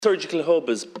Surgical hub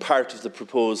is part of the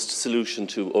proposed solution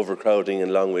to overcrowding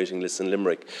and long waiting lists in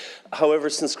Limerick. However,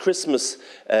 since Christmas,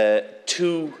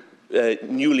 two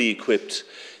newly equipped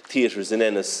theatres in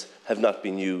Ennis have not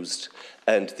been used,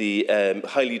 and the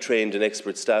highly trained and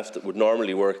expert staff that would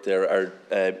normally work there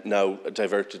are now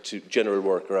diverted to general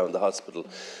work around the hospital.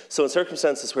 So in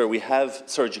circumstances where we have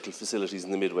surgical facilities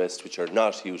in the Midwest which are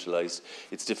not utilised,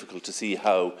 it's difficult to see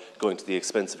how going to the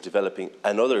expense of developing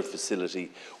another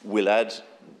facility will add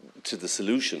to the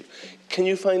solution. Can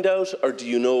you find out, or do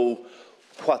you know,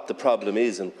 what the problem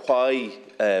is and why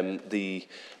the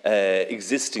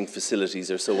existing facilities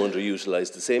are so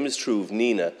underutilised? The same is true of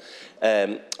Nina.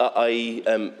 I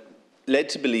am led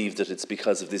to believe that it's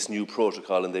because of this new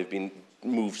protocol and they've been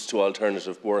moved to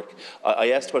alternative work.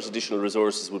 I asked what additional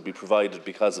resources would be provided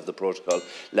because of the protocol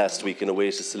last week and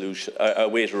await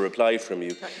a reply from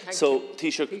you. So,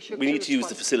 Taoiseach, we need to use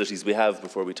the facilities we have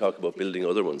before we talk about building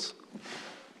other ones.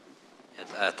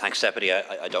 Thanks, Deputy.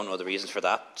 I don't know the reasons for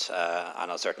that,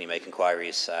 and I'll certainly make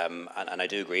inquiries. And I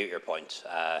do agree with your point.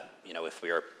 You know, if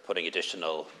we are putting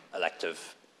additional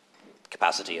elective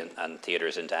capacity and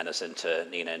theatres into Ennis, into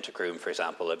Nina, into Croom, for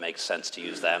example, it makes sense to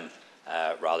use them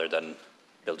rather than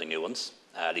building new ones,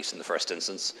 at least in the first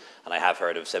instance. And I have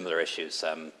heard of similar issues,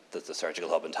 the surgical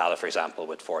hub in Tallaght, for example,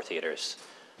 with 4 theatres,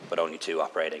 but only 2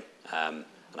 operating. And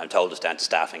I'm told it's down to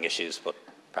staffing issues, but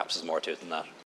perhaps there's more to it than that.